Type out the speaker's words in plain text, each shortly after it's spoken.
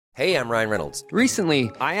Hey, I'm Ryan Reynolds.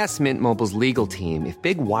 Recently, I asked Mint Mobile's legal team if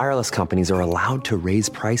big wireless companies are allowed to raise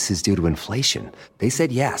prices due to inflation. They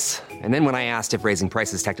said yes. And then when I asked if raising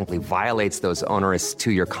prices technically violates those onerous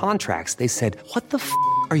 2-year contracts, they said, "What the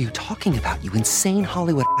are you talking about, you insane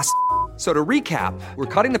Hollywood ass?" So to recap,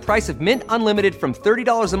 we're cutting the price of Mint Unlimited from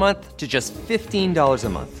 $30 a month to just $15 a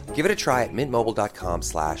month. Give it a try at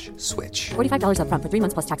mintmobile.com/switch. $45 up front for 3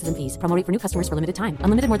 months plus taxes and fees. Promo rate for new customers for limited time.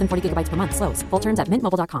 Unlimited more than 40 gigabytes per month. Slows full terms at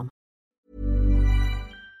mintmobile.com.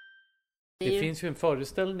 Det finns ju en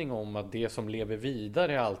föreställning om att det som lever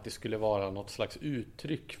vidare alltid skulle vara något slags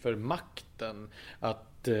uttryck för makten.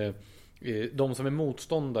 Att de som är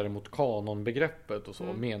motståndare mot kanonbegreppet och så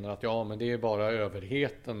menar att ja, men det är bara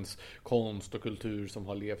överhetens konst och kultur som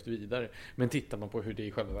har levt vidare. Men tittar man på hur det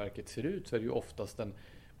i själva verket ser ut så är det ju oftast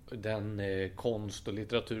den konst och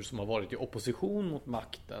litteratur som har varit i opposition mot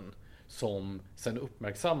makten som sen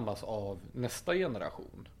uppmärksammas av nästa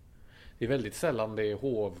generation. Det är väldigt sällan det är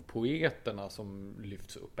hovpoeterna som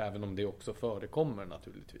lyfts upp, även om det också förekommer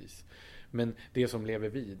naturligtvis. Men det som lever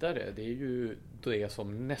vidare, det är ju det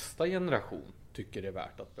som nästa generation tycker är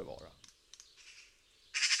värt att bevara.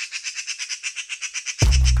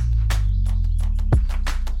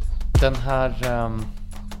 Den här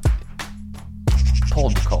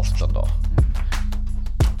podcasten då.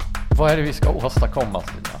 Vad är det vi ska åstadkomma,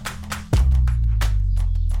 Stina?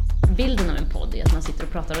 Bilden av en podd är att man sitter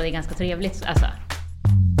och pratar och det är ganska trevligt. Alltså,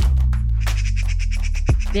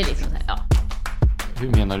 det är liksom så här, ja.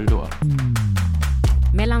 Hur menar du då?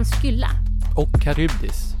 Mellan Skylla och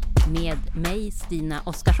Karybdis med mig, Stina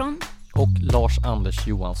Oskarsson och Lars-Anders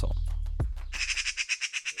Johansson.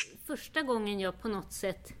 Första gången jag på något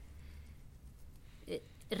sätt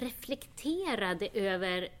reflekterade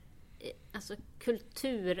över alltså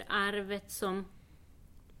kulturarvet som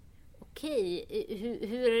okej,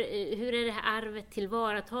 hur är det här arvet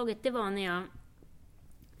tillvarataget? Det var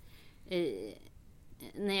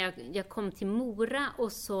när jag kom till Mora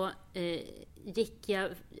och så gick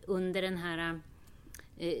jag under den här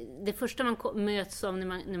det första man möts av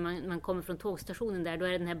när man kommer från tågstationen där, då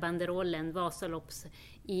är det den här banderollen Vasalopps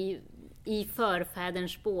i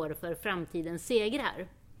förfäderns spår för framtidens segrar.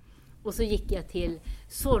 Och så gick jag till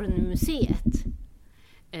Zornmuseet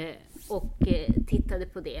och tittade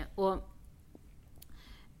på det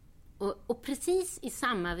och precis i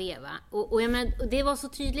samma veva och det var så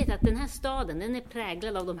tydligt att den här staden, den är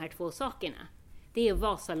präglad av de här två sakerna. Det är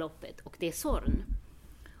Vasaloppet och det är Zorn.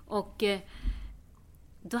 Och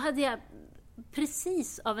då hade jag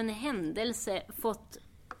precis av en händelse fått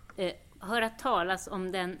höra talas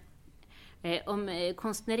om om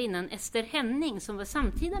konstnärinnan Ester Henning som var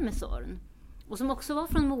samtida med Zorn och som också var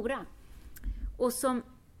från Mora och som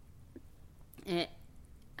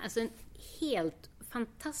alltså en helt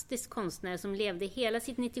fantastisk konstnär som levde hela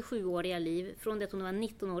sitt 97-åriga liv från det att hon var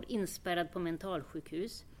 19 år inspärrad på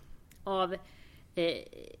mentalsjukhus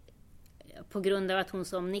på grund av att hon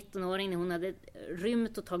som 19-åring när hon hade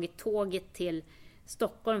rymt och tagit tåget till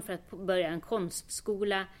Stockholm för att börja en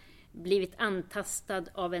konstskola blivit antastad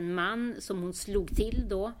av en man som hon slog till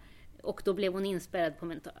då och då blev hon inspärrad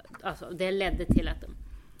på alltså det ledde till att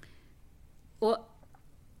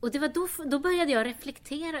och det var då började jag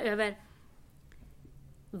reflektera över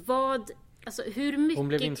hur mycket... Hon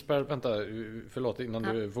blev inspärrad, förlåt innan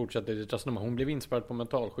du fortsätter ditt resonemang. Hon blev inspärrad på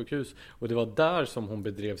mentalsjukhus och det var där som hon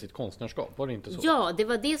bedrev sitt konstnärskap, var det inte så? Ja, det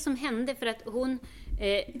var det som hände för att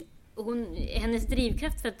hennes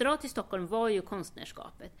drivkraft för att dra till Stockholm var ju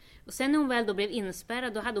konstnärskapet. Och sen när hon väl då blev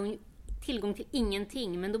inspärrad, då hade hon tillgång till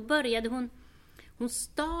ingenting. Men då började hon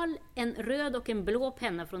stal en röd och en blå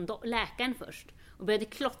penna från läkaren först och började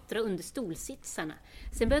klottra under stolsitsarna.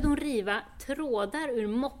 Sen började hon riva trådar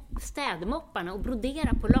ur städmopparna och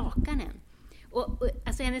brodera på lakanen. Och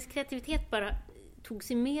alltså hennes kreativitet bara tog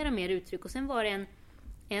sig mer och mer uttryck. Och sen var det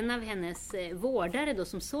en av hennes vårdare då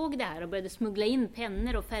som såg det här och började smuggla in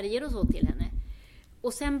pennor och färger och så till henne.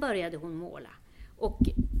 Och sen började hon måla. Och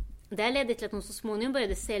det här ledde till att hon så småningom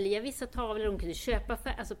började sälja vissa tavlor. Hon kunde köpa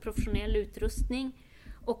professionell utrustning.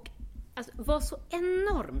 Och alltså, var så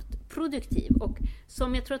enormt produktiv. Och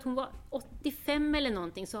som jag tror att hon var 85 eller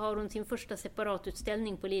någonting så har hon sin första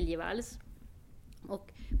separatutställning på Liljevalchs.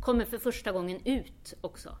 Och kommer för första gången ut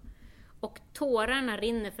också. Och tårarna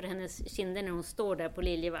rinner för hennes kinder när hon står där på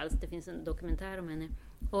Liljevalchs. Det finns en dokumentär om henne.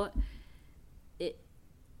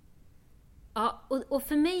 Och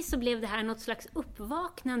för mig så blev det här något slags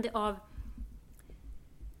uppvaknande av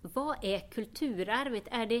vad är kulturarvet?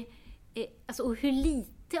 Är det, och hur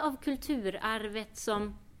lite av kulturarvet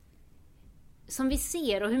som vi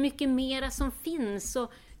ser och hur mycket mera som finns.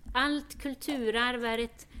 Och allt kulturarv är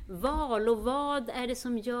ett val och vad är det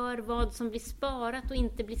som gör vad som blir sparat och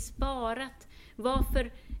inte blir sparat.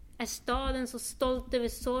 Varför är staden så stolt över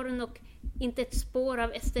Zorn och inte ett spår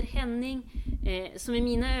av Ester Henning, som i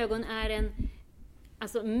mina ögon är en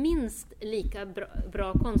minst lika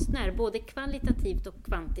bra konstnär, både kvalitativt och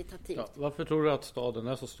kvantitativt. Ja, varför tror du att staden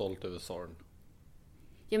är så stolt över Zorn?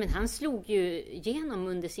 Ja, men han slog ju igenom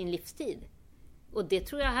under sin livstid. Och det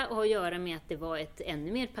tror jag har att göra med att det var ett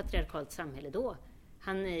ännu mer patriarkalt samhälle då.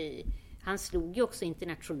 Han slog ju också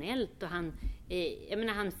internationellt och han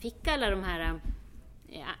fick alla de här...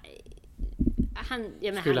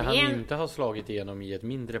 Skulle han inte ha slagit igenom i ett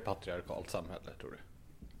mindre patriarkalt samhälle, tror du?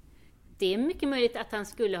 Det är mycket möjligt att han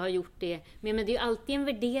skulle ha gjort det. Men det är ju alltid en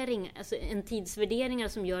värdering, alltså en tidsvärdering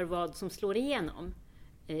som gör vad som slår igenom.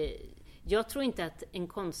 Jag tror inte att en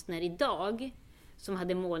konstnär idag som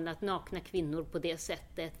hade målat nakna kvinnor på det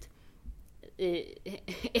sättet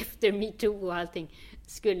efter MeToo och allting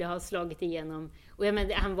skulle ha slagit igenom. Och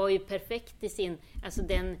han var ju perfekt i sin, alltså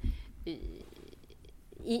den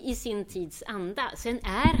i sin tids anda. Sen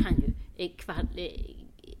är han ju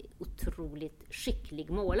otroligt skicklig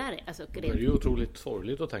målare. Alltså, det är ju otroligt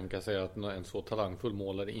sorgligt att tänka sig att en så talangfull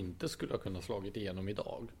målare inte skulle ha kunnat slagit igenom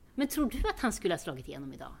idag. Men tror du att han skulle ha slagit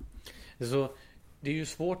igenom idag? Så det är ju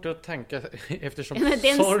svårt att tänka eftersom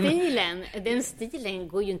den stilen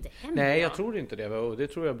går ju inte hem. Nej, jag tror inte det. Och det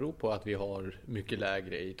tror jag beror på att vi har mycket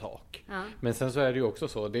lägre i tak. Ja. Men sen så är det ju också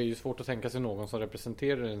så. Det är ju svårt att tänka sig någon som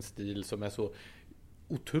representerar en stil som är så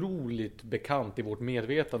otroligt bekant i vårt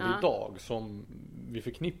medvetande idag, som vi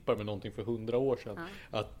förknippar med någonting för 100 år sedan.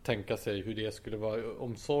 Att tänka sig hur det skulle vara.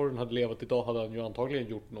 Om Zorn hade levat idag hade han ju antagligen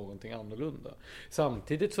gjort någonting annorlunda.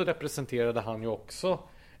 Samtidigt så representerade han ju också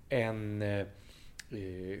en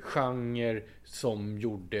genre som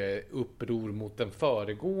gjorde uppror mot den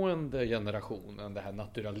föregående generationen, det här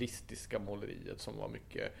naturalistiska måleriet som var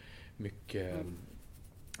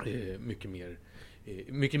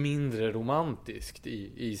mycket mindre romantiskt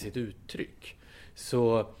i sitt uttryck.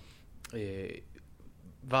 Så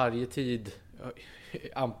varje tid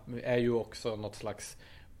är ju också något slags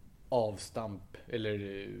avstamp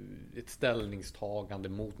eller ett ställningstagande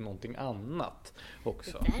mot någonting annat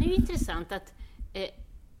också. Det här är ju intressant att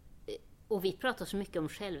och vi pratar så mycket om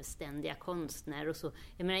självständiga konstnärer och så.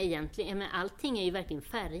 Egentligen, allting är ju verkligen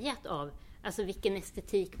färgat av alltså vilken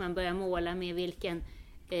estetik man börjar måla med,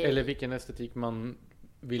 eller vilken estetik man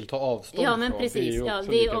vill ta avstånd från. Ja, men precis.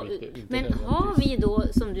 Men har vi då,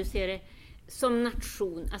 som du ser det, som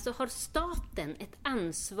nation, alltså har staten ett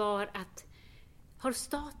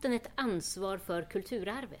ansvar för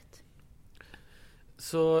kulturarvet?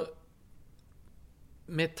 Så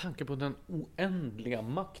med tanke på den oändliga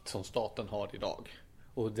makt som staten har idag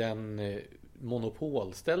och den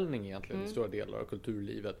monopolställning egentligen i stora delar av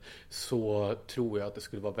kulturlivet, så tror jag att det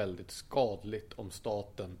skulle vara väldigt skadligt om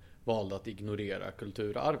staten valde att ignorera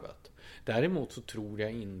kulturarvet. Däremot så tror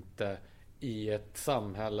jag inte i ett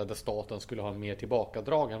samhälle där staten skulle ha en mer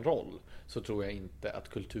tillbakadragen roll, så tror jag inte att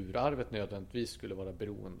kulturarvet nödvändigtvis skulle vara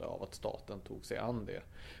beroende av att staten tog sig an det.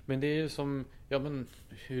 Men det är ju som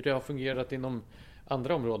hur det har fungerat inom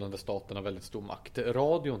andra områden där staten har väldigt stor makt.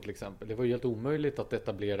 Radion till exempel. Det var ju helt omöjligt att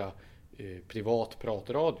etablera privat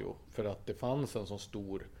pratradio för att det fanns en så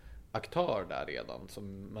stor aktör där redan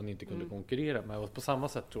som man inte kunde konkurrera med. Och på samma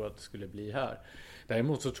sätt tror jag att det skulle bli här.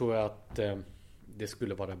 Däremot så tror jag att det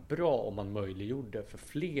skulle vara bra om man möjliggjorde för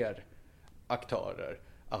fler aktörer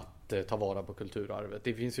att ta vara på kulturarvet.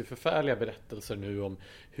 Det finns ju förfärliga berättelser nu om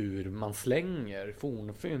hur man slänger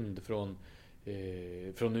fornfynd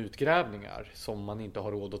från utgrävningar som man inte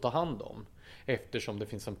har råd att ta hand om, eftersom det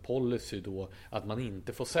finns en policy då att man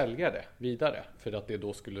inte får sälja det vidare, för att det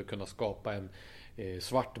då skulle kunna skapa en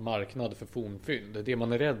svart marknad för fornfynd. Det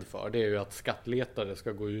man är rädd för, det är ju att skattletare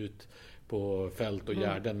ska gå ut på fält och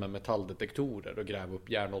gärden med metalldetektorer och gräva upp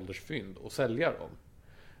järnåldersfynd och sälja dem.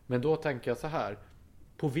 Men då tänker jag så här: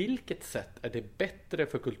 på vilket sätt är det bättre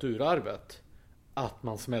för kulturarvet att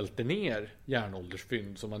man smälter ner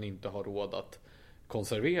järnåldersfynd som man inte har råd att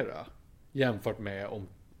konservera, jämfört med om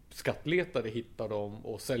skattletare hittar dem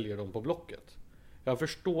och säljer dem på Blocket? Jag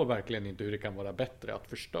förstår verkligen inte hur det kan vara bättre att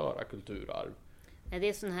förstöra kulturarv.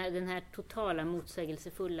 Det är den här totala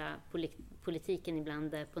motsägelsefulla politiken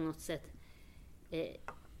ibland, där på något sätt det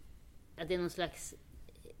är någon slags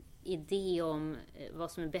idé om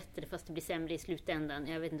vad som är bättre fast det blir sämre i slutändan.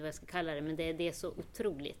 Jag vet inte vad jag ska kalla det, men det är så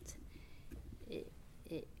otroligt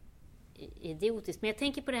idiotiskt. Men jag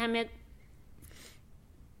tänker på det här med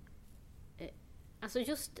alltså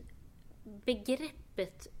just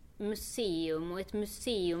begreppet museum och ett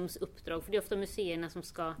museums uppdrag, för det är ofta museerna som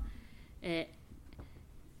ska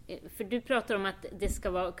för du pratar om att det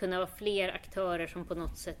ska kunna vara fler aktörer som på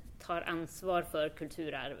något sätt tar ansvar för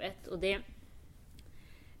kulturarvet. Och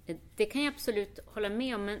det kan jag absolut hålla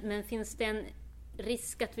med om, men finns det en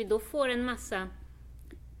risk att vi då får en massa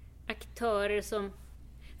aktörer som...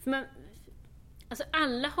 Alltså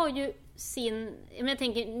alla har ju sin... Jag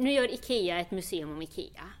tänker, nu gör IKEA ett museum om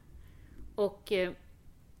IKEA. Och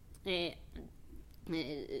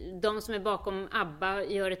de som är bakom ABBA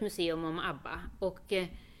gör ett museum om ABBA. Och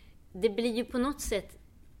det blir ju på något sätt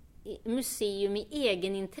museum i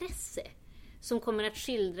egen intresse som kommer att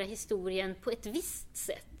skildra historien på ett visst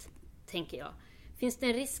sätt, tänker jag. Finns det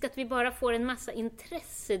en risk att vi bara får en massa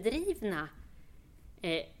intressedrivna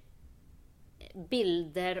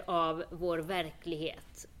bilder av vår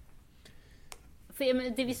verklighet?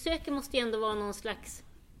 För det vi söker måste ju ändå vara någon slags...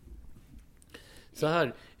 Så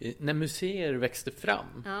här, när museer växte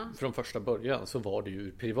fram från första början så var det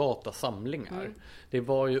ju privata samlingar. Det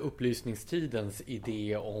var ju upplysningstidens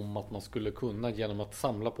idé om att man skulle kunna genom att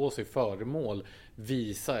samla på sig föremål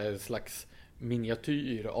visa en slags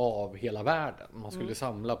miniatyr av hela världen. Man skulle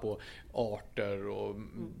samla på arter och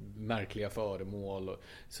märkliga föremål och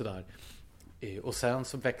sådär. Och sen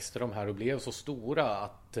så växte de här och blev så stora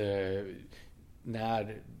att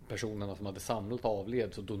när personerna som hade samlat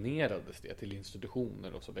avled så donerades det till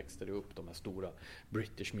institutioner och så växte det upp de här stora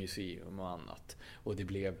British Museum och annat. Och det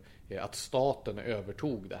blev att staten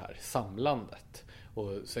övertog det här samlandet.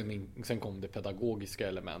 Och sen kom det pedagogiska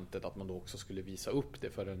elementet att man då också skulle visa upp det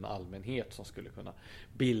för en allmänhet som skulle kunna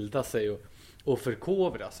bilda sig och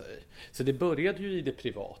förkovra sig. Så det började ju i det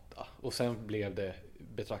privata och sen blev det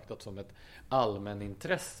betraktat som ett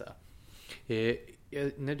allmänintresse.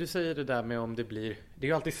 När du säger det där med om det blir... Det är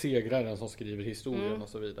ju alltid segraren som skriver historien och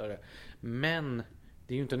så vidare. Men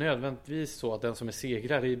det är ju inte nödvändigtvis så att den som är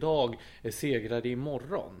segrare idag är segrare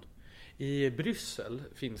imorgon. I Bryssel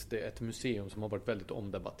finns det ett museum som har varit väldigt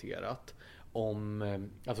omdebatterat om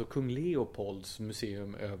alltså kung Leopolds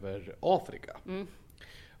museum över Afrika.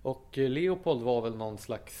 Och Leopold var väl någon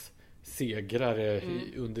slags segrare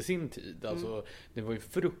under sin tid. Alltså, det var ju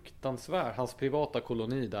fruktansvärt. Hans privata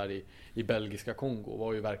koloni där i belgiska Kongo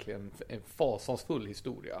var ju verkligen en fasansfull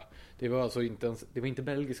historia. Det var alltså det var inte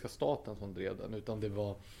belgiska staten som drev den, utan det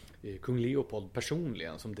var kung Leopold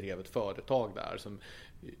personligen som drev ett företag där som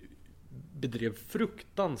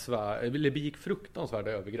begick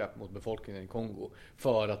fruktansvärda övergrepp mot befolkningen i Kongo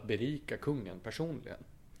för att berika kungen personligen.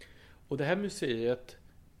 Och det här museet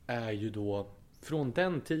är ju då från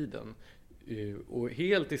den tiden och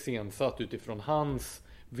helt iscensatt utifrån hans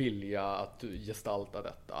vilja att gestalta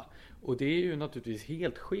detta. Och det är ju naturligtvis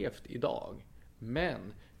helt skevt idag.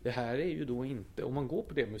 Men det här är ju då inte, om man går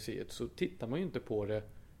på det museet så tittar man ju inte på det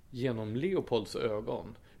genom Leopolds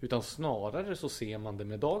ögon, utan snarare så ser man det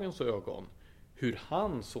med dagens ögon, hur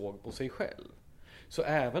han såg på sig själv. Så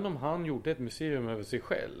även om han gjorde ett museum över sig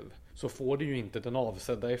själv så får det ju inte den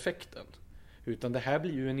avsedda effekten. Utan det här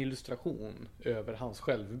blir ju en illustration över hans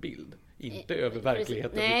självbild, inte över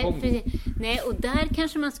verkligheten i Kongo. Nej, och där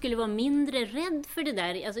kanske man skulle vara mindre rädd för det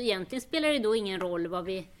där. Alltså egentligen spelar det då ingen roll vad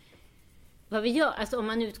vi gör. Alltså om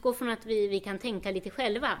man utgår från att vi kan tänka lite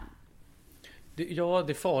själva.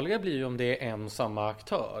 Det farliga blir ju om det är en samma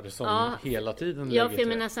aktör som hela tiden lägger för jag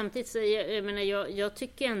menar samtidigt så jag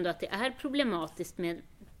tycker ändå att det är problematiskt med,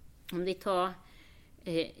 om vi tar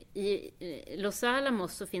i Los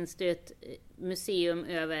Alamos så finns det ett museum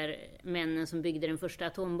över männen som byggde den första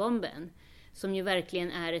atombomben, som ju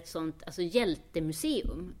verkligen är ett sånt alltså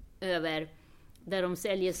hjältemuseum över, där de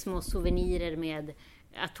säljer små souvenirer med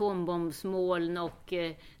atombombsmoln och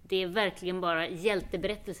det är verkligen bara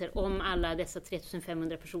hjälteberättelser om alla dessa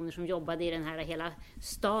 3500 personer som jobbade i den här hela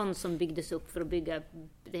stan som byggdes upp för att bygga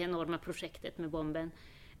det enorma projektet med bomben.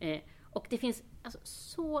 Och det finns alltså,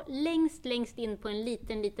 så längst in på en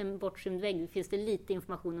liten bortskymd vägg finns det lite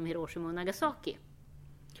information om Hiroshima och Nagasaki.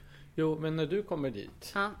 Jo, men när du kommer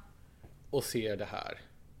dit och ser det här,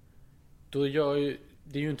 då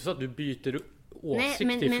det är ju inte så att du byter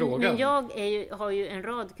åsikt i frågan. Men jag har ju en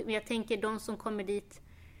rad, jag tänker de som kommer dit,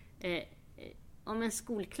 om en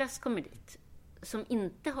skolklass kommer dit som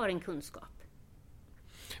inte har en kunskap,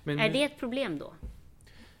 är det ett problem då?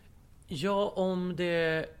 Ja,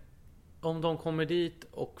 om de kommer dit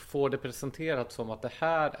och får det presenterat som att det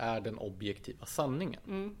här är den objektiva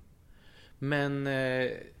sanningen. Men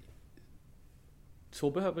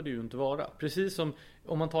så behöver det ju inte vara. Precis som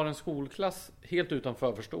om man tar en skolklass helt utan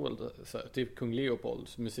förförståelse till kung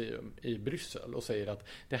Leopolds museum i Bryssel och säger att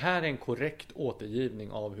det här är en korrekt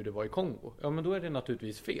återgivning av hur det var i Kongo. Ja, men då är det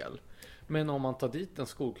naturligtvis fel. Men om man tar dit en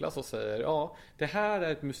skolklass och säger det här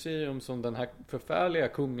är ett museum som den här förfärliga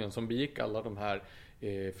kungen som begick alla de här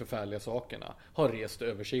förfärliga sakerna har rest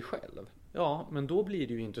över sig själv. Ja, men då blir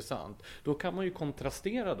det ju intressant. Då kan man ju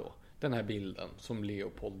kontrastera då den här bilden som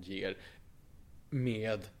Leopold ger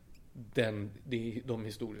med de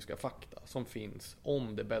historiska fakta som finns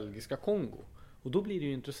om det belgiska Kongo. Och då blir det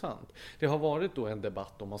ju intressant. Det har varit då en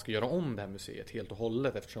debatt om man ska göra om det här museet helt och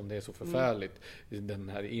hållet eftersom det är så förfärligt. Den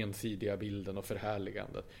här ensidiga bilden och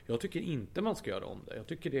förhärligandet. Jag tycker inte man ska göra om det. Jag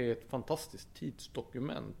tycker det är ett fantastiskt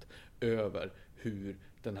tidsdokument över hur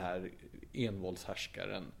den här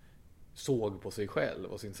envåldshärskaren såg på sig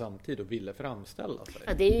själv och sin samtid och ville framställa sig.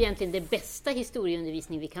 Ja, det är ju egentligen det bästa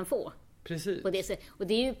historieundervisning vi kan få. Precis. På det sättet. Och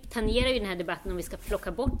det tangerar ju den här debatten om vi ska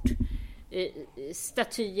plocka bort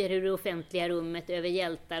statyer ur det offentliga rummet över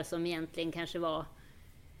hjältar som egentligen kanske var,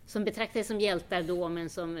 som betraktades som hjältar då, men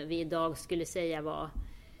som vi idag skulle säga var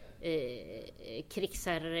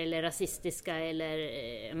krigsherrar eller rasistiska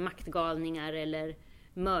eller maktgalningar eller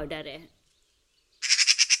mördare.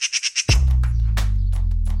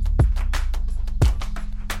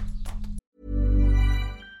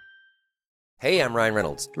 Hey, I'm Ryan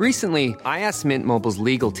Reynolds. Recently, I asked Mint Mobile's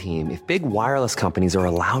legal team if big wireless companies are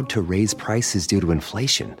allowed to raise prices due to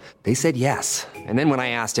inflation. They said yes. And then when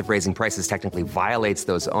I asked if raising prices technically violates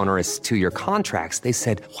those onerous 2-year contracts, they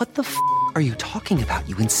said, "What the f*** are you talking about,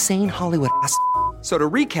 you insane Hollywood ass?" So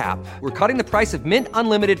to recap, we're cutting the price of Mint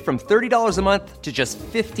Unlimited from $30 a month to just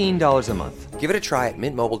 $15 a month. Give it a try at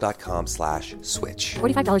mintmobile.com/switch.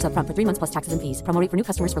 $45 up front for 3 months plus taxes and fees. Promo rate for new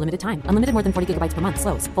customers for limited time. Unlimited more than 40 gigabytes per month.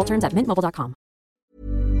 Slows full terms at mintmobile.com.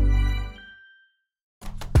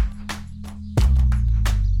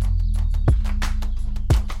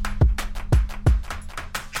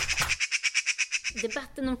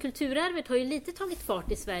 Debatten om kulturarvet har ju lite tagit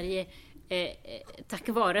fart i Sverige tack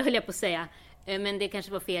vare, höll jag på att säga. Men det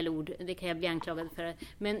kanske var fel ord, det kan jag bli anklagad för.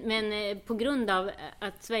 Men på grund av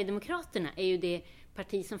att Sverigedemokraterna är ju det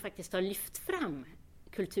parti som faktiskt har lyft fram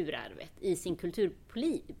kulturarvet i sin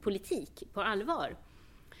kulturpolitik på allvar.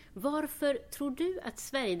 Varför tror du att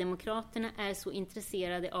Sverigedemokraterna är så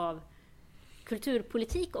intresserade av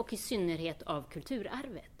kulturpolitik och i synnerhet av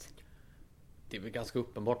kulturarvet? Det är väl ganska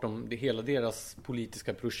uppenbart om det hela deras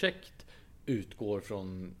politiska projekt utgår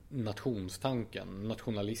från nationstanken,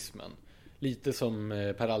 nationalismen. Lite som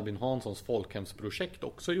Per Albin Hanssons folkhemsprojekt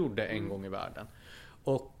också gjorde en gång i världen.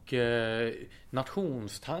 Och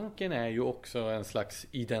nationstanken är ju också en slags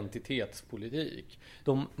identitetspolitik.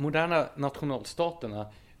 De moderna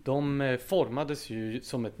nationalstaterna, de formades ju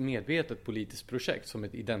som ett medvetet politiskt projekt, som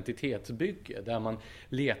ett identitetsbygge där man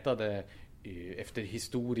letade efter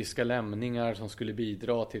historiska lämningar som skulle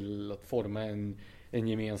bidra till att forma en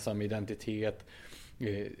gemensam identitet.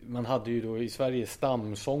 Man hade ju då i Sverige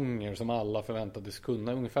stamsånger som alla förväntades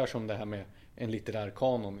kunna, ungefär som det här med en litterär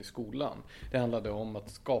kanon i skolan. Det handlade om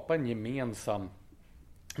att skapa en gemensam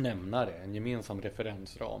nämnare, en gemensam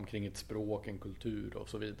referensram kring ett språk, en kultur och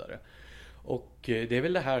så vidare. Och det är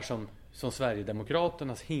väl det här som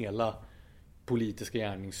Sverigedemokraternas hela politiska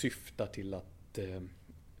gärning syftar till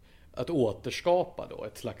att återskapa då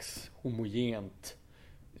ett slags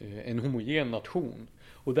en homogen nation.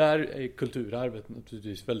 Och där är kulturarvet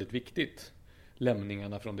naturligtvis väldigt viktigt.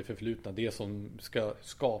 Lämningarna från det förflutna, det som ska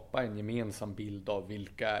skapa en gemensam bild av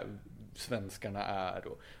vilka svenskarna är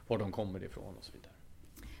och var de kommer ifrån och så vidare.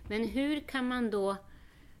 Men hur kan man då,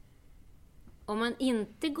 om man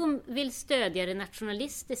inte vill stödja det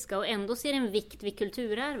nationalistiska och ändå ser en vikt vid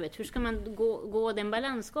kulturarvet, hur ska man gå den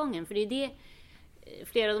balansgången? För det är det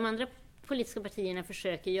flera av de andra politiska partierna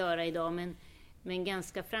försöker göra idag, men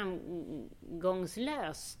ganska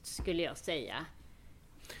framgångslöst skulle jag säga.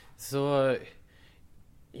 Så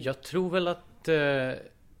jag tror väl att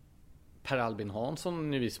Per Albin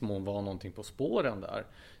Hansson i viss mån var någonting på spåren där.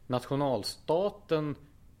 Nationalstaten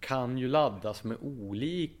kan ju laddas med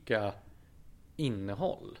olika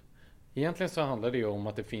innehåll. Egentligen så handlar det om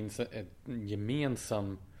att det finns ett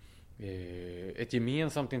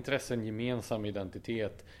gemensamt intresse, en gemensam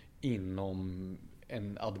identitet inom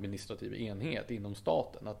en administrativ enhet inom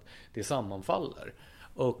staten, att det sammanfaller.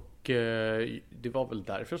 Och det var väl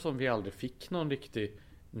därför som vi aldrig fick någon riktig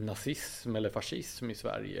nazism eller fascism i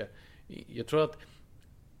Sverige. Jag tror att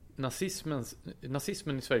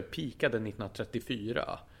nazismen i Sverige pikade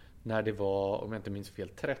 1934 när det var, om jag inte minns fel,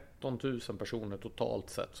 13 000 personer totalt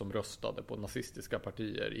sett som röstade på nazistiska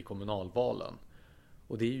partier i kommunalvalen.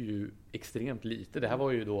 Och det är ju extremt lite. Det här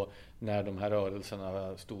var ju då när de här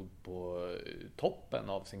rörelserna stod på toppen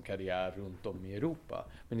av sin karriär runt om i Europa.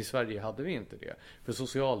 Men i Sverige hade vi inte det. För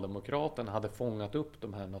Socialdemokraterna hade fångat upp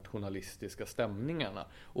de här nationalistiska stämningarna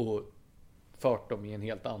och fört dem i en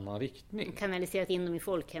helt annan riktning. Kanaliserat in dem i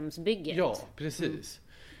folkhemsbygget. Ja, precis.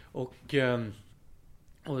 Och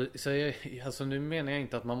Och så alltså nu menar jag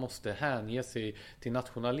inte att man måste hänge sig till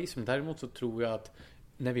nationalism. Däremot så tror jag att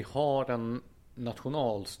när vi har en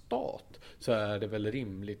nationalstat så är det väl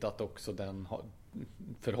rimligt att också den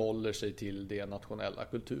förhåller sig till det nationella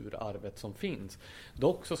kulturarvet som finns.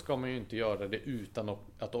 Dock så ska man ju inte göra det utan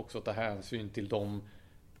att också ta hänsyn till de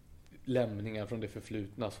lämningar från det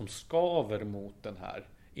förflutna som skaver mot den här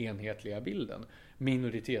enhetliga bilden.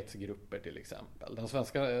 Minoritetsgrupper till exempel.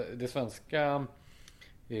 Det svenska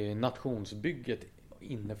nationsbygget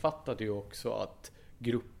innefattade ju också att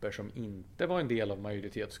grupper som inte var en del av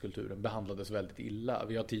majoritetskulturen behandlades väldigt illa.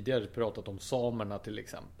 Vi har tidigare pratat om samerna till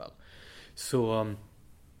exempel. Så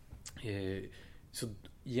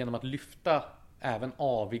genom att lyfta även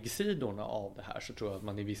avigsidorna av det här så tror jag att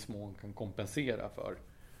man i viss mån kan kompensera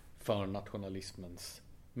för nationalismens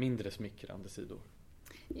mindre smickrande sidor.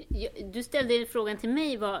 Du ställde frågan till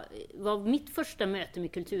mig vad mitt första möte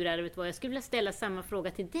med kulturarvet var. Jag skulle vilja ställa samma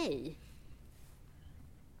fråga till dig.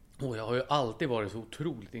 Jag har ju alltid varit så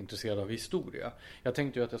otroligt intresserad av historia. Jag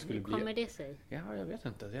tänkte ju att jag skulle Hur kommer det sig? Ja, jag vet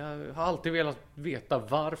inte. Jag har alltid velat veta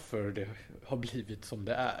varför det har blivit som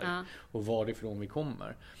det är. Och varifrån vi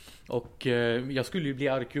kommer. Och jag skulle ju bli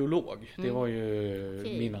arkeolog. Det var ju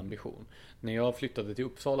min ambition. När jag flyttade till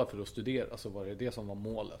Uppsala för att studera så var det som var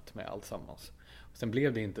målet med allt sammans. Sen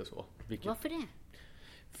blev det inte så. Varför det?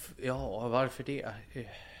 Ja, varför det?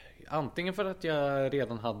 Antingen för att jag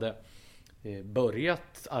redan hade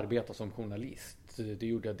börjat arbeta som journalist. Det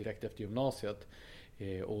gjorde jag direkt efter gymnasiet.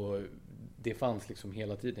 Och det fanns liksom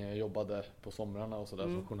hela tiden. Jag jobbade på somrarna och sådär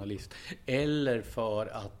som journalist. Eller för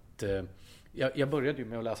att jag började ju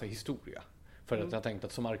med att läsa historia. För att jag tänkte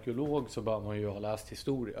att som arkeolog så bör man ju ha läst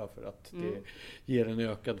historia för att det ger en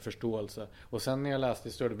ökad förståelse. Och sen när jag läste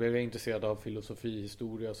historia blev jag intresserad av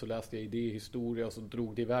filosofihistoria, så läste jag idéhistoria och så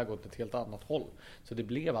drog det iväg åt ett helt annat håll. Så det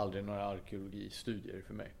blev aldrig några arkeologistudier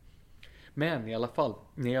för mig. Men i alla fall,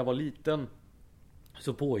 när jag var liten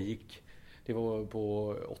så pågick, det var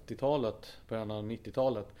på 80-talet, början av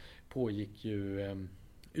 90-talet, pågick ju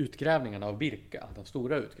utgrävningarna av Birka, den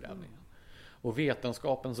stora utgrävningen. Och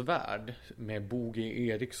Vetenskapens värld med Bo G.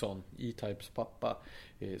 Eriksson, E-Types pappa,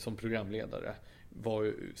 som programledare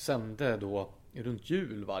sände då runt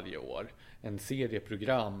jul varje år en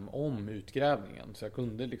serieprogram om utgrävningen. Så jag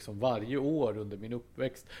kunde liksom varje år under min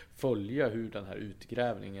uppväxt följa hur den här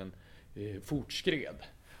utgrävningen fortskred.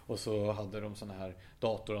 Och så hade de såna här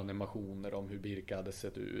datoranimationer om hur Birka hade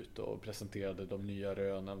sett ut och presenterade de nya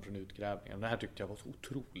rönen från utgrävningen. Det här tyckte jag var så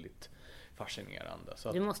otroligt fascinerande.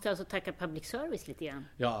 Så du måste alltså tacka public service lite grann.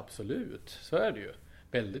 Ja, absolut. Så är det ju.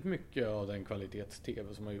 Väldigt mycket av den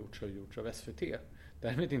kvalitets-tv som har gjorts av SVT.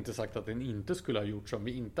 Därmed inte sagt att den inte skulle ha gjorts om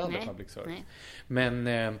vi inte hade public service. Nej. Men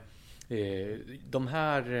de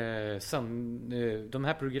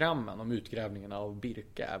här programmen om utgrävningarna av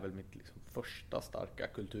Birka är väl mitt liksom första starka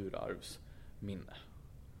kulturarvsminne.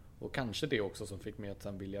 Och kanske det också som fick mig att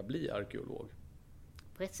sen vilja bli arkeolog.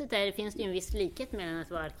 På ett sätt finns det ju en viss likhet mellan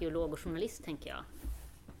att vara arkeolog och journalist, tänker jag.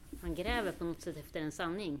 Man gräver på något sätt efter en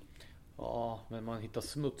sanning. Ja, men man hittar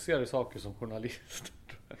smutsigare saker som journalist.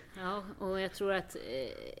 Ja, och jag tror att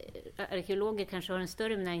arkeologer kanske har en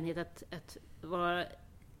större benägenhet att vara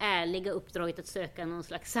ärliga uppdraget att söka någon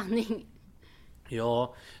slags sanning.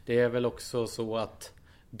 Ja, det är väl också så att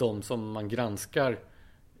de som man granskar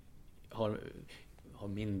har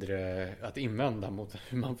mindre att invända mot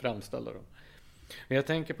hur man framställer dem. Men jag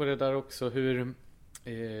tänker på det där också hur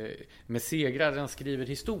med segraren skriver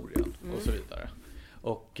historien och så vidare.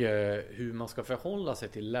 Och hur man ska förhålla sig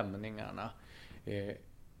till lämningarna.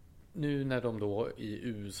 Nu när de då i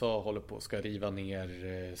USA håller på att ska riva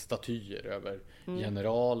ner statyer över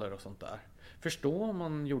generaler och sånt där. Förstår om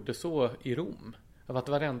man gjorde så i Rom? Av att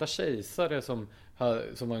varenda kejsare som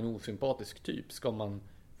var en osympatisk typ ska man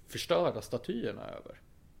förstöra statyerna över.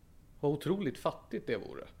 Vad otroligt fattigt det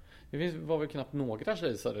vore. Det var väl knappt några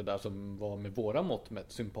kejsare där som var med våra mått med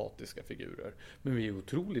sympatiska figurer. Men vi är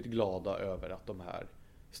otroligt glada över att de här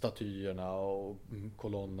statyerna och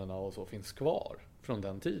kolonnerna och så finns kvar från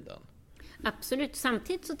den tiden. Absolut.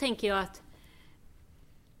 Samtidigt så tänker jag att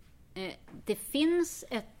det finns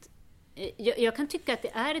jag kan tycka att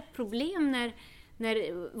det är ett problem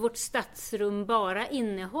när vårt stadsrum bara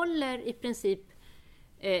innehåller i princip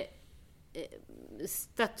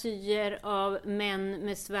statyer av män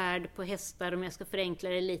med svärd på hästar, om jag ska förenkla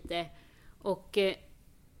det lite. Och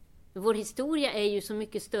vår historia är ju så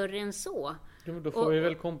mycket större än så. Ja, då får vi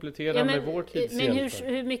väl komplettera med vår tidshjälp.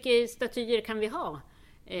 Men hur mycket statyer kan vi ha?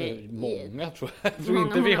 Många tror jag. Jag tror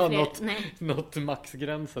inte vi har nått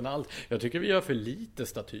maxgränsen alls. Jag tycker vi gör för lite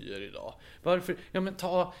statyer idag. Varför? Ja, men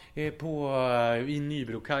ta i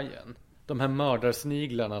Nybrokajen. De här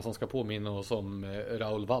mördarsniglarna som ska påminna oss om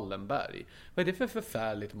Raoul Wallenberg. Vad är det för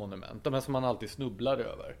förfärligt monument? De här som man alltid snubblar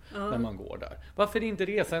över när man går där. Varför inte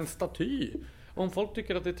resa en staty? Om folk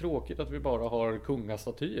tycker att det är tråkigt att vi bara har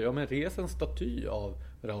kungastatyer, ja men res en staty av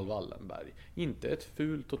Raoul Wallenberg. Inte ett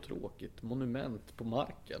fult och tråkigt monument på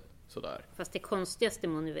marken. Sådär. Fast det konstigaste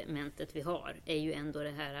monumentet vi har är ju ändå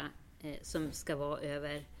det här som ska vara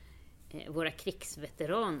över våra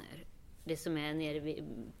krigsveteraner. Det som är nere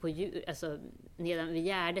nedan vid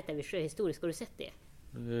Gärdet där vid Sjöhistorisk. Har du sett det?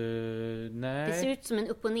 Nej. Det ser ut som en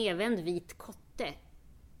upp- och nedvänd vit kotte.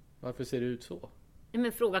 Varför ser det ut så?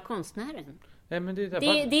 Men fråga konstnären. Nej, men det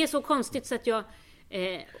är så konstigt så att jag...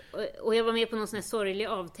 och jag var med på någon sån här sorglig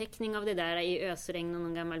avteckning av det där i ösregn och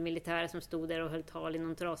någon gammal militär som stod där och höll tal i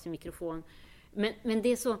någon trasig mikrofon. Men det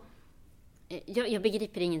är så... jag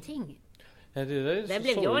begriper ingenting. Nej, det där blev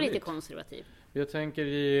sorgligt. Jag lite konservativ. Jag tänker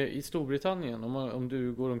i Storbritannien, om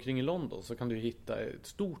du går omkring i London så kan du hitta ett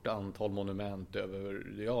stort antal monument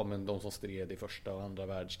över men de som stred i första och andra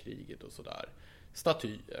världskriget och sådär.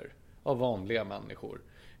 Statyer av vanliga människor.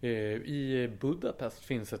 I Budapest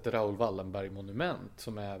finns ett Raoul Wallenberg-monument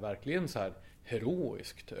som är verkligen så här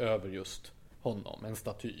heroiskt över just honom, en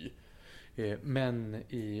staty. Men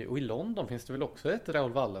i London finns det väl också ett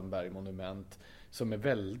Raoul Wallenberg-monument som är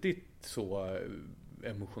väldigt så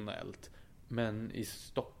emotionellt. Men i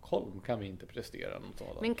Stockholm kan vi inte prestera något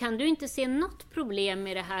sådant. Men kan du inte se något problem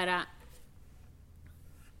med det här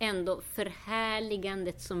ändå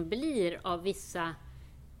förhärligandet som blir av vissa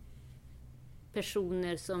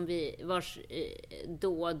personer som vars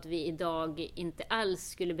dåd vi idag inte alls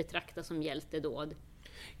skulle betrakta som hjältedåd?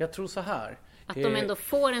 Jag tror så här. Att de ändå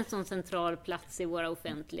får en sån central plats i våra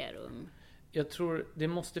offentliga rum. Jag tror det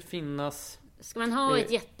måste finnas... Ska man ha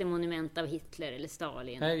ett jättemonument av Hitler eller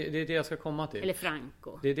Stalin? Nej, det är det jag ska komma till. Eller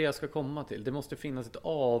Franco. Det är det jag ska komma till. Det måste finnas ett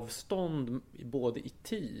avstånd både i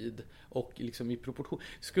tid och liksom i proportion.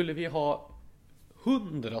 Skulle vi ha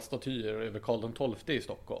 100 statyer över Karl XII i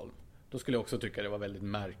Stockholm, då skulle jag också tycka det var väldigt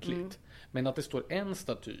märkligt. Men att det står en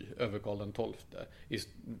staty över Karl XII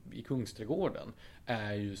i Kungsträdgården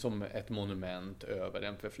är ju som ett monument över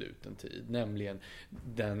en förfluten tid. Nämligen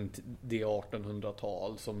det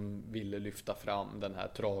 1800-tal som ville lyfta fram den här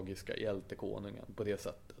tragiska hjältekonungen på det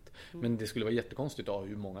sättet. Men det skulle vara jättekonstigt att ha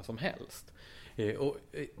hur många som helst. Och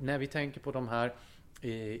när vi tänker på de här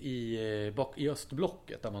i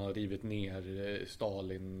östblocket där man har rivit ner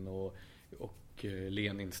Stalin och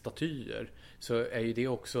Lenin-statyer, så är ju det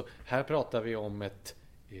också, här pratar vi om ett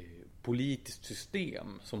politiskt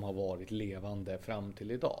system som har varit levande fram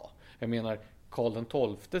till idag. Jag menar, Karl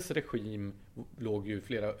XII:s regim låg ju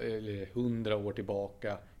 100 år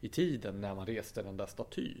tillbaka i tiden när man reste den där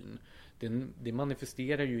statyn. Det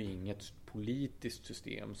manifesterar ju inget politiskt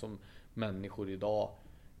system som människor idag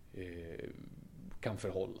kan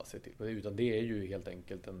förhålla sig till, utan det är ju helt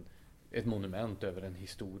enkelt ett monument över en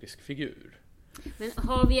historisk figur. Men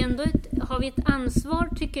har vi ett ansvar,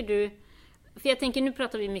 tycker du? För jag tänker, nu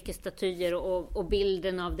pratar vi mycket statyer och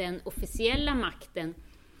bilden av den officiella makten.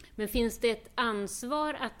 Men finns det ett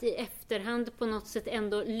ansvar att i efterhand på något sätt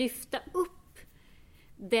ändå lyfta upp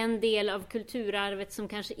den del av kulturarvet som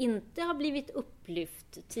kanske inte har blivit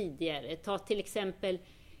upplyft tidigare? Ta till exempel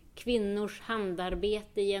kvinnors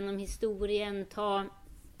handarbete genom historien, ta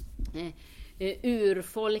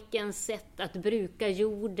urfolkens sätt att bruka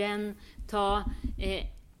jorden, ta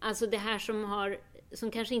alltså det här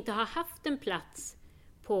som kanske inte har haft en plats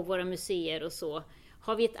på våra museer och så.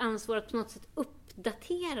 Har vi ett ansvar att på något sätt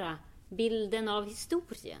uppdatera bilden av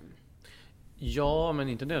historien? Ja, men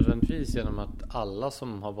inte nödvändigtvis genom att alla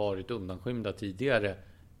som har varit undanskymda tidigare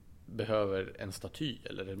behöver en staty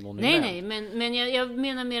eller en monument. Nej, men jag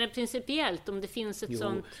menar mer principiellt, om det finns ett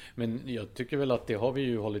sånt... Men jag tycker väl att det har vi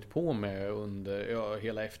ju hållit på med under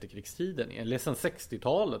hela efterkrigstiden, eller sedan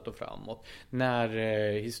 60-talet och framåt, när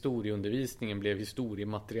historieundervisningen blev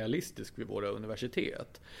historiematerialistisk vid våra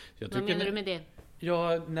universitet. Vad menar du med det?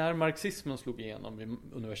 Ja, när marxismen slog igenom vid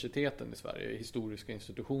universiteten i Sverige, historiska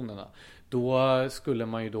institutionerna, då skulle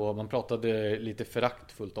man pratade lite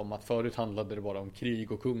föraktfullt om att förut handlade det bara om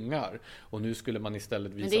krig och kungar, och nu skulle man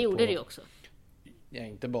istället visa på... Men det gjorde det också. Ja,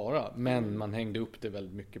 inte bara, men man hängde upp det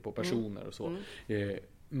väldigt mycket på personer och så.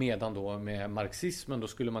 Medan då med marxismen, då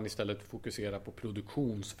skulle man istället fokusera på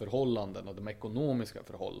produktionsförhållanden och de ekonomiska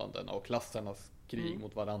förhållandena och klassernas krig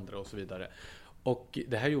mot varandra och så vidare. Och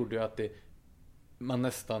det här gjorde ju att man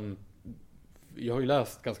nästan... Jag har ju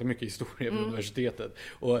läst ganska mycket historia på universitetet,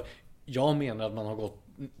 och jag menar att man har gått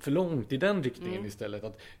för långt i den riktningen istället.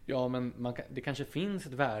 Att det kanske finns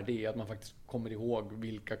ett värde i att man faktiskt kommer ihåg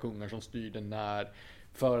vilka kungar som styrde när,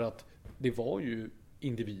 för att det var ju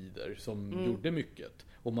individer som gjorde mycket.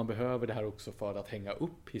 Och man behöver det här också för att hänga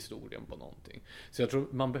upp historien på någonting. Så jag tror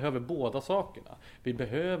man behöver båda sakerna. Vi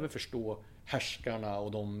behöver förstå härskarna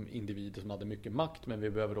och de individer som hade mycket makt, men vi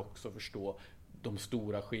behöver också förstå de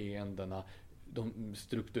stora skeendena, de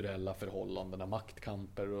strukturella förhållandena,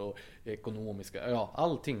 maktkamper och ekonomiska, ja,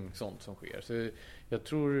 allting sånt som sker. Så jag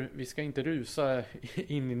tror vi ska inte rusa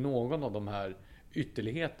in i någon av de här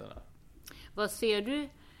ytterligheterna. Vad ser du?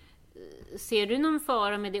 Ser du någon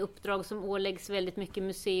fara med det uppdrag som åläggs väldigt mycket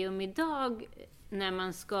museum idag när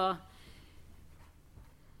man ska...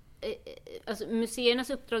 Alltså museernas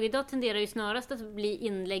uppdrag idag tenderar ju snarast att bli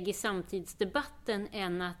inlägg i samtidsdebatten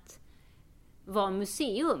än att vara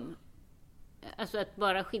museum. Alltså att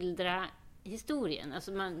bara skildra historien.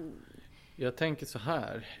 Alltså Jag tänker så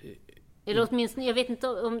här. Eller åtminstone, jag vet inte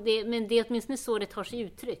om det, men det är åtminstone så det tar sig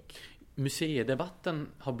uttryck. Museidebatten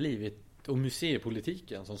har blivit, och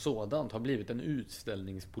museipolitiken som sådant har blivit en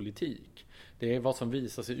utställningspolitik. Det är vad som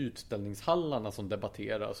visas i utställningshallarna som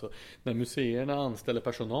debatteras. Och när museerna anställer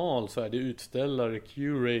personal så är det utställare,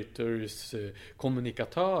 curators,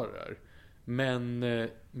 kommunikatörer. Men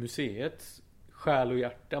museets själ och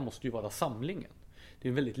hjärta måste ju vara samlingen. Det är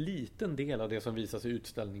en väldigt liten del av det som visas i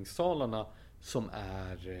utställningssalarna som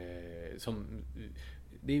är...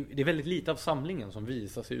 det är väldigt lite av samlingen som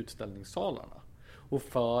visas i utställningssalarna. Och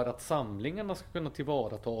för att samlingarna ska kunna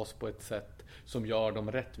tillvaratas på ett sätt som gör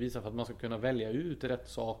dem rättvisa, för att man ska kunna välja ut rätt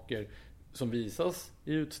saker som visas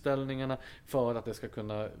i utställningarna, för att det ska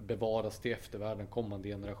kunna bevaras till eftervärlden, kommande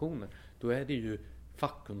generationer, då är det ju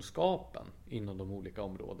fackkunskapen inom de olika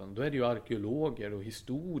områdena. Då är det ju arkeologer och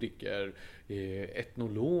historiker,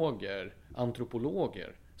 etnologer,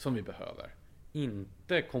 antropologer som vi behöver.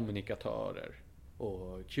 Inte kommunikatörer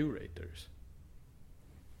och curators.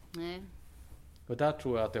 Nej. Och där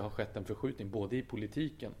tror jag att det har skett en förskjutning både i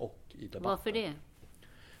politiken och i debatten. Varför det?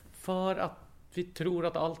 För att vi tror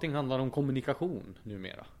att allting handlar om kommunikation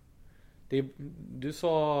numera. Du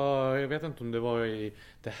sa, jag vet inte om det var i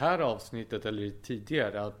det här avsnittet eller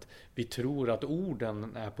tidigare, att vi tror att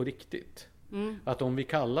orden är på riktigt. Att om vi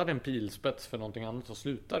kallar en pilspets för någonting annat så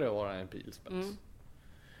slutar det vara en pilspets.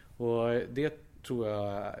 Och det tror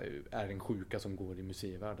jag är en sjuka som går i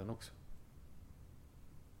museivärlden också.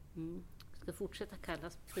 Ska fortsätta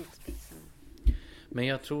kallas pilspetsen. Men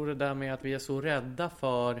jag tror det där med att vi är så rädda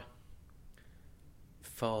för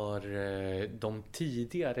de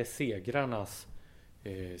tidigare segrarnas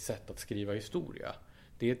sätt att skriva historia.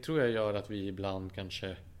 Det tror jag gör att vi ibland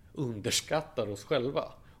kanske underskattar oss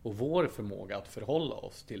själva och vår förmåga att förhålla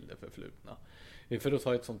oss till det förflutna. För att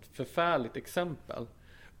ta ett sånt förfärligt exempel.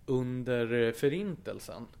 Under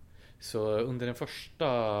förintelsen, så under den första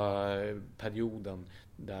perioden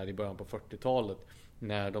där i början på 40-talet,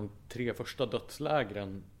 när de 3 första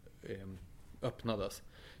dödslägren öppnades,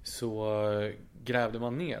 så grävde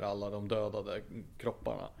man ner alla de dödade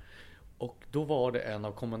kropparna. Och då var det en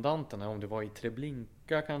av kommendanterna, om det var i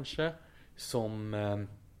Treblinka kanske, som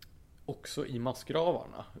också i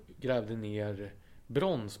massgravarna grävde ner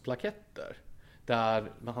bronsplaketter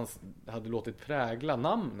där man hade låtit prägla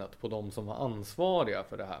namnet på de som var ansvariga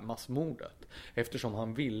för det här massmordet, eftersom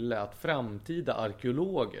han ville att framtida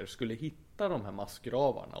arkeologer skulle hitta de här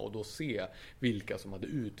massgravarna och då se vilka som hade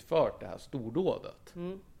utfört det här stordådet.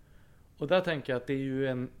 Och där tänker jag att det är ju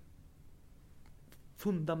en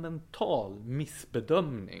fundamental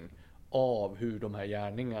missbedömning av hur de här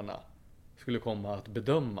gärningarna skulle komma att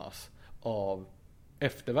bedömas av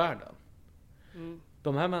eftervärlden.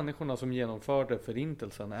 De här människorna som genomförde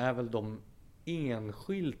förintelsen är väl de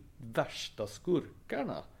enskilt värsta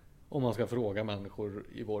skurkarna, om man ska fråga människor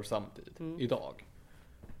i vår samtid idag.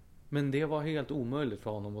 Men det var helt omöjligt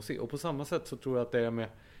för honom att se. Och på samma sätt så tror jag att det är med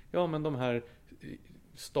de här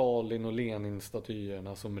Stalin och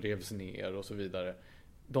Lenin-statyerna som revs ner och så vidare.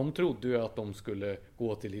 De trodde ju att de skulle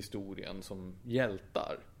gå till historien som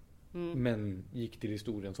hjältar, men gick till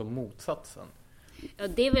historien som motsatsen. Ja,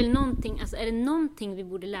 det är väl någonting, alltså är det någonting vi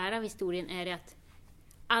borde lära av historien, är det att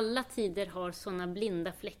alla tider har sådana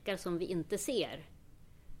blinda fläckar som vi inte ser,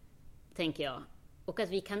 tänker jag. Och att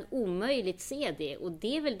vi kan omöjligt se det. Och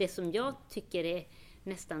det är väl det som jag tycker är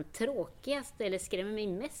nästan tråkigast eller skrämmer mig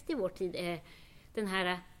mest i vår tid, är den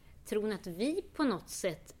här tron att vi på något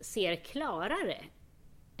sätt ser klarare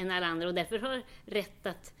än alla andra och därför har rätt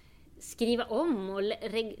att skriva om och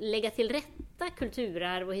lägga till rätta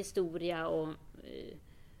kulturarv och historia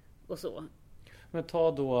och så. Men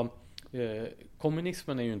ta då,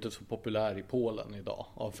 kommunismen är ju inte så populär i Polen idag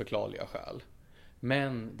av förklarliga skäl.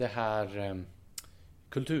 Men det här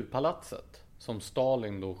kulturpalatset som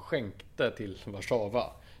Stalin då skänkte till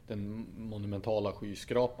Warszawa, den monumentala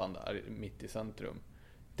skyskrapan där mitt i centrum,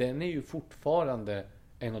 den är ju fortfarande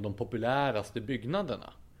en av de populäraste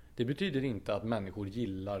byggnaderna. Det betyder inte att människor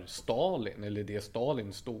gillar Stalin eller det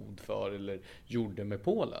Stalin stod för eller gjorde med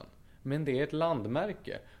Polen. Men det är ett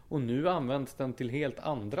landmärke och nu används den till helt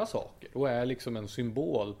andra saker och är liksom en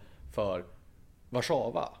symbol för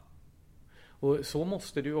Warszawa. Och så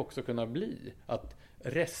måste det ju också kunna bli, att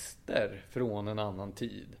rester från en annan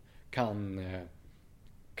tid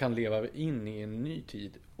kan leva in i en ny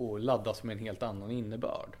tid och laddas med en helt annan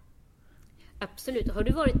innebörd. Absolut. Har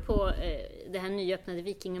du varit på det här nyöppnade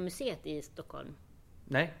Vikingamuseet i Stockholm?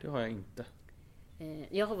 Nej, det har jag inte.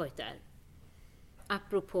 Jag har varit där.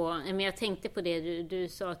 Apropå, men jag tänkte på det, du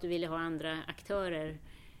sa att du ville ha andra aktörer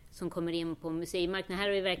som kommer in på museimarknaden. Här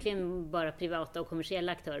är det verkligen bara privata och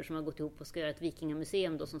kommersiella aktörer som har gått ihop och ska göra ett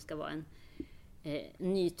vikingamuseum då, som ska vara en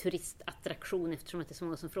ny turistattraktion, eftersom att det är så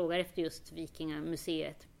många som frågar efter just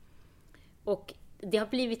Vikingamuseet. Och det har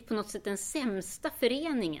blivit på något sätt den sämsta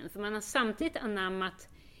föreningen, för man har samtidigt anammat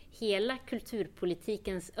hela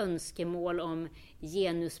kulturpolitikens önskemål om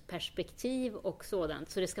genusperspektiv och sådant.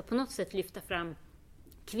 Så det ska på något sätt lyfta fram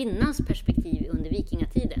kvinnans perspektiv under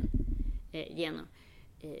vikingatiden.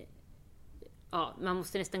 Man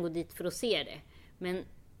måste nästan gå dit för att se det. Men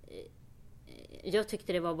jag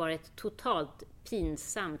tyckte det var bara ett totalt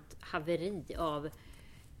pinsamt haveri av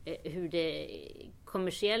hur det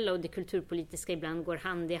kommersiella och det kulturpolitiska ibland går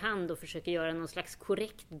hand i hand och försöker göra någon slags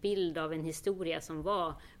korrekt bild av en historia som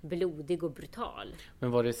var blodig och brutal.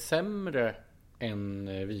 Men var det sämre än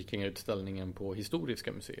vikingautställningen på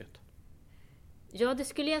Historiska museet? Ja, det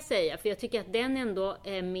skulle jag säga, för jag tycker att den ändå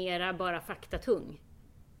är mera bara faktatung.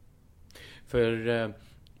 För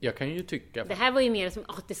jag kan ju tycka... Det här var ju mer som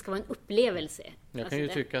att det ska vara en upplevelse. Jag kan ju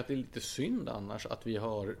tycka att det är lite synd annars att vi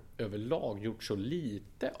har överlag gjort så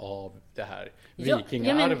lite av det här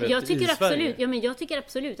vikingaarvet jag tycker i Sverige. Jag tycker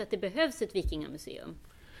absolut att det behövs ett vikingamuseum.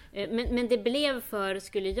 Men det blev för,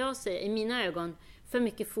 skulle jag säga, i mina ögon, för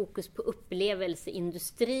mycket fokus på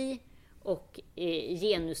upplevelseindustri och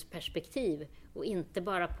genusperspektiv och inte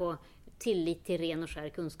bara på tillit till ren och skär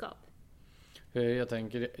kunskap. Jag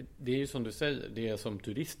tänker, det är ju som du säger, det som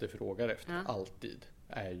turister frågar efter alltid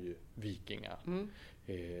är ju vikingar.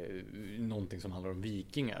 Någonting som handlar om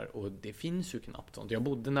vikingar, och det finns ju knappt sånt. Jag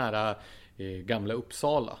bodde nära gamla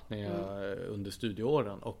Uppsala när jag, under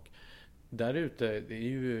studieåren, och där ute, det är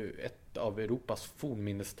ju ett av Europas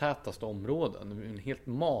fornminnestätaste områden. En helt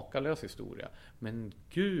makalös historia. Men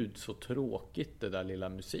gud så tråkigt det där lilla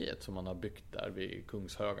museet som man har byggt där vid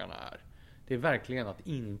Kungshögarna är. Det är verkligen att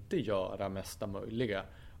inte göra mesta möjliga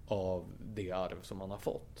av det arv som man har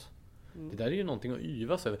fått. Det där är ju någonting att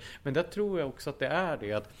yvas över. Men där tror jag också att det är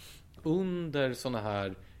det, att under såna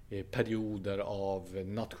här perioder av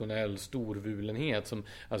nationell storvulenhet, som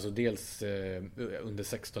alltså dels under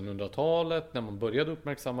 1600-talet när man började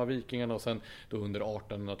uppmärksamma vikingarna, och sen då under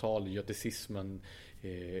 1800-talet göticismen,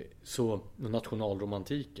 så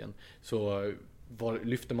nationalromantiken, så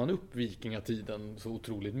lyfter man upp vikingatiden så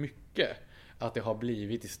otroligt mycket att det har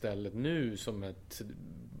blivit istället nu som ett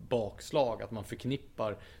bakslag, att man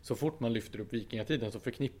förknippar, så fort man lyfter upp vikingatiden så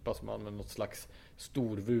förknippas man med något slags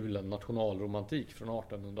storvulen nationalromantik från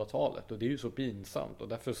 1800-talet, och det är ju så pinsamt, och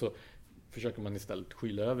därför så försöker man istället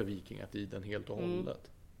skylla över vikingatiden helt och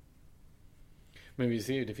hållet. Men vi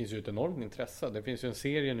ser ju, det finns ju ett enormt intresse. Det finns ju en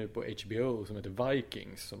serie nu på HBO som heter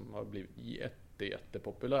Vikings som har blivit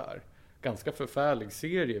jättepopulär. Ganska förfärlig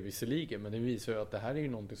serie visserligen, men den visar ju att det här är ju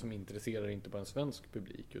någonting som intresserar inte bara en svensk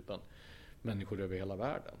publik utan människor över hela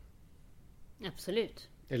världen. Absolut.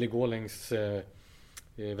 Eller gå längs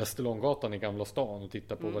Västerlånggatan i Gamla stan och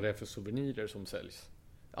titta på vad det är för souvenirer som säljs.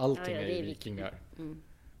 Allting är ju vikingar.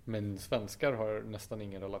 Men svenskar har nästan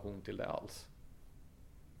ingen relation till det alls.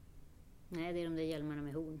 Nej, det är de där hjälmarna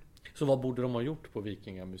med horn. Så vad borde de ha gjort på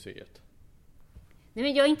Vikingamuseet? Nej,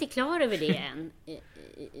 men jag är inte klar över det än.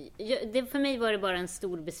 För mig var det bara en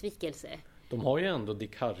stor besvikelse. De har ju ändå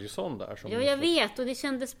Dick Harrison där. Som jag vet, och det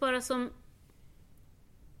kändes bara som...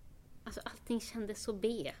 Alltså allting kändes så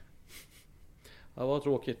B. Ja, vad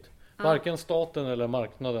tråkigt. Varken staten eller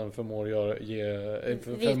marknaden förmår ge...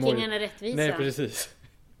 Vikingarna rättvisa. Nej, precis.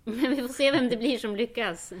 Men vi får se vem det blir som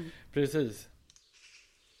lyckas. Precis.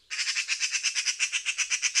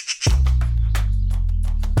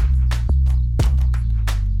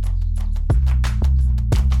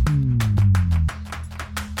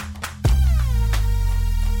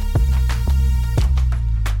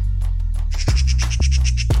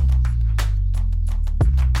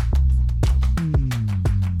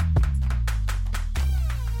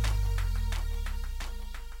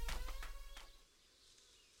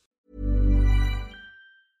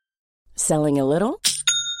 Selling a little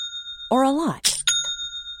or a lot?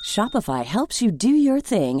 Shopify helps you do your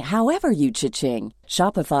thing however you cha-ching.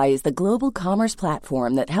 Shopify is the global commerce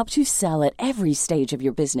platform that helps you sell at every stage of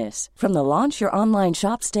your business. From the launch your online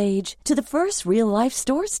shop stage to the first real-life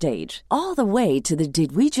store stage, all the way to the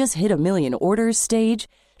did we just hit a million orders stage.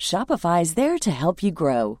 Shopify is there to help you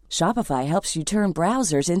grow. Shopify helps you turn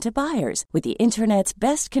browsers into buyers with the internet's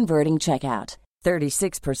best converting checkout.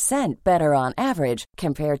 36% better on average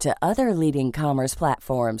compared to other leading commerce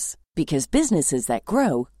platforms. Because businesses that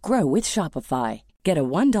grow, grow with Shopify. Get a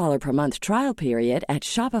 $1 per month trial period at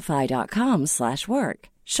shopify.com/work.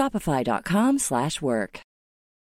 Shopify.com/work.